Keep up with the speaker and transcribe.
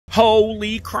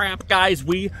Holy crap, guys,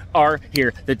 we are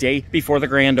here the day before the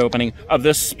grand opening of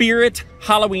the Spirit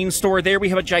Halloween store. There we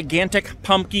have a gigantic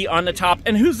pumpkin on the top.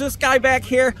 And who's this guy back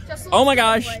here? Oh my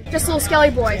gosh. Just a little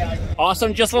skelly boy.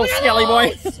 Awesome, just a little skelly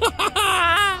boy. Let's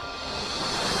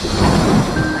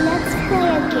play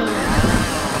a game.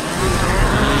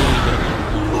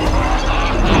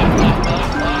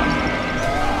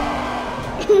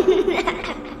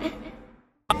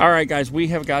 All right, guys, we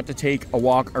have got to take a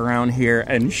walk around here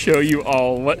and show you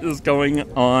all what is going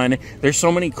on. There's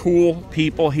so many cool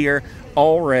people here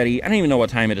already. I don't even know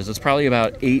what time it is. It's probably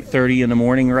about 8:30 in the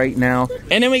morning right now.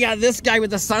 And then we got this guy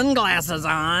with the sunglasses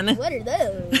on. What are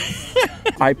those?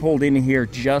 I pulled in here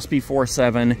just before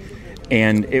 7.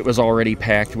 And it was already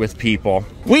packed with people.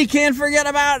 We can't forget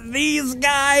about these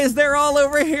guys. They're all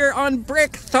over here on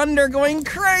Brick Thunder going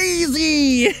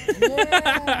crazy.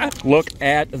 Yeah. Look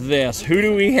at this. Who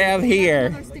do we have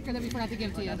here?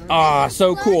 Ah,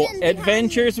 so cool.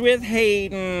 Adventures with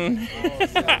Hayden.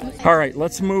 All right,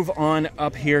 let's move on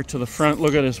up here to the front.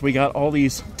 Look at this. We got all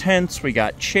these tents. We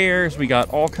got chairs. We got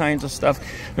all kinds of stuff.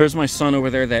 There's my son over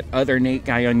there, that other Nate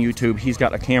guy on YouTube. He's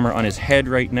got a camera on his head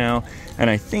right now. And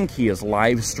I think he is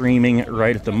live streaming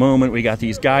right at the moment. We got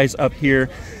these guys up here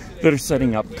that are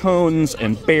setting up cones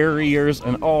and barriers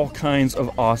and all kinds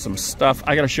of awesome stuff.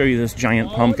 I gotta show you this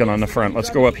giant pumpkin on the front.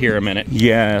 Let's go up here a minute.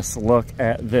 Yes, look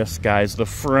at this, guys. The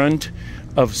front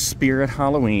of Spirit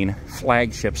Halloween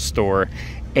Flagship store,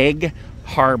 Egg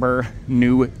Harbor,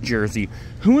 New Jersey.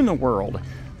 Who in the world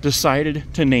decided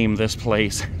to name this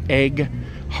place Egg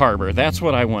Harbor? That's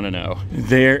what I want to know.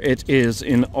 There it is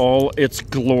in all its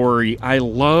glory. I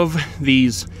love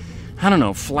these, I don't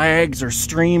know, flags or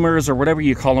streamers or whatever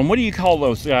you call them. What do you call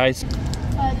those, guys?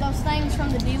 Those things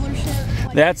from the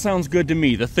dealership. That sounds good to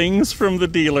me. The things from the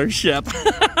dealership.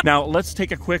 Now, let's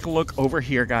take a quick look over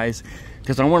here, guys,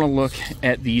 because I want to look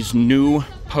at these new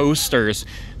posters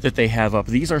that they have up.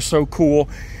 These are so cool.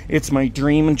 It's my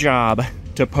dream job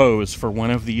to pose for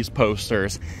one of these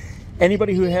posters.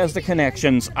 Anybody who has the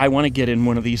connections, I want to get in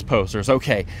one of these posters.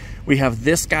 Okay, we have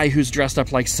this guy who's dressed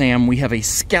up like Sam. We have a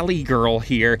Skelly girl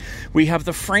here. We have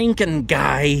the Franken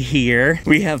guy here.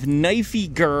 We have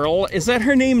Knifey Girl. Is that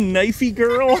her name, Knifey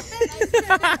Girl?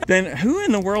 Then who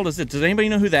in the world is it? Does anybody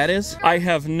know who that is? I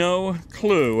have no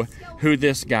clue who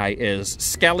this guy is.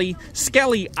 Skelly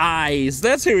Eyes.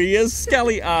 That's who he is,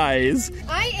 Skelly Eyes.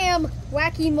 I am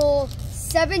Wacky Mole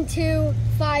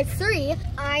 7253.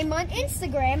 I'm on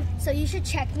Instagram, so you should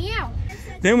check me out.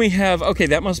 Then we have, okay,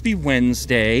 that must be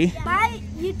Wednesday. My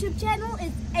YouTube channel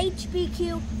is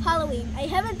HBQ Halloween. I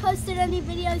haven't posted any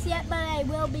videos yet, but I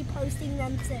will be posting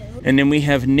them soon. And then we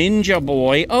have Ninja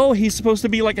Boy. Oh, he's supposed to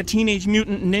be like a Teenage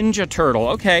Mutant Ninja Turtle.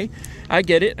 Okay, I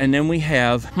get it. And then we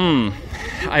have,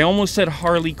 I almost said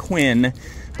Harley Quinn,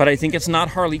 but I think it's not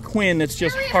Harley Quinn, it's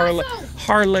just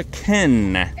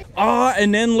Harlequin. Ah,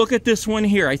 and then look at this one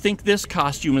here. I think this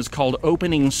costume is called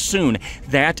Opening Soon.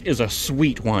 That is a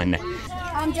sweet one.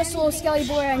 I'm just a little skelly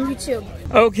boy on YouTube.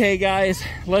 Okay, guys,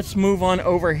 let's move on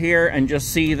over here and just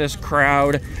see this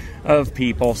crowd of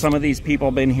people. Some of these people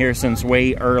have been here since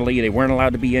way early. They weren't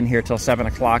allowed to be in here till 7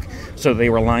 o'clock, so they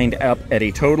were lined up at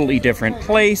a totally different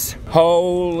place.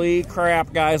 Holy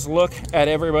crap, guys, look at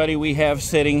everybody we have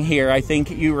sitting here. I think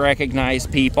you recognize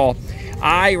people.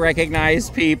 I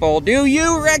recognize people. Do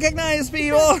you recognize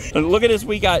people? Look at this,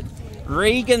 we got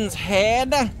Reagan's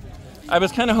head. I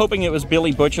was kind of hoping it was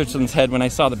Billy Butcherson's head when I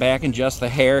saw the back and just the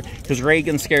hair, because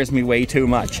Reagan scares me way too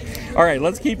much. All right,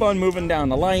 let's keep on moving down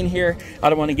the line here. I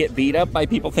don't want to get beat up by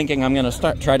people thinking I'm going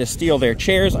to try to steal their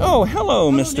chairs. Oh, hello,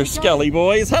 Mr. Skelly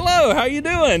Boys. Hello, how you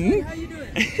doing? How you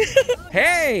doing?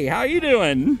 Hey, how you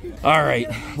doing? All right,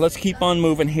 let's keep on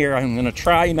moving here. I'm going to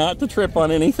try not to trip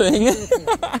on anything.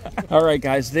 All right,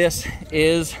 guys, this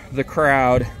is the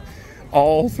crowd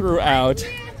all throughout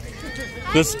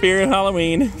the Spirit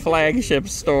Halloween Flagship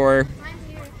store.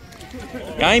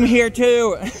 I'm here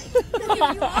too.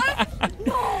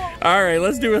 All right,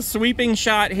 let's do a sweeping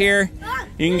shot here.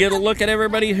 You can get a look at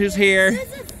everybody who's here.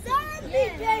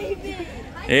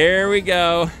 There we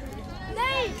go.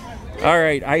 All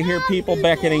right, I hear people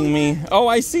beckoning me. Oh,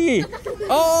 I see.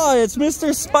 Oh, it's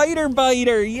Mr. Spider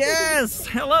Biter. Yes.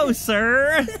 Hello,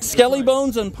 sir. Skelly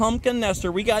Bones and Pumpkin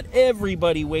Nester. We got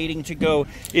everybody waiting to go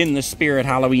in the Spirit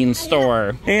Halloween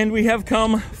store. And we have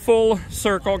come full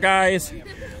circle, guys,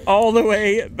 all the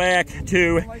way back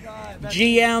to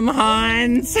GM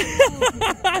Hans.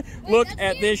 Look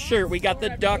at this shirt. We got the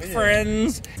Duck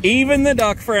Friends. Even the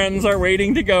Duck Friends are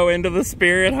waiting to go into the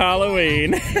Spirit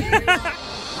Halloween.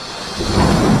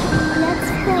 Let's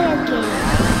play a game.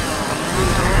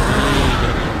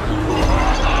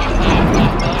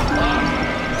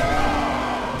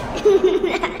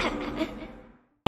 it.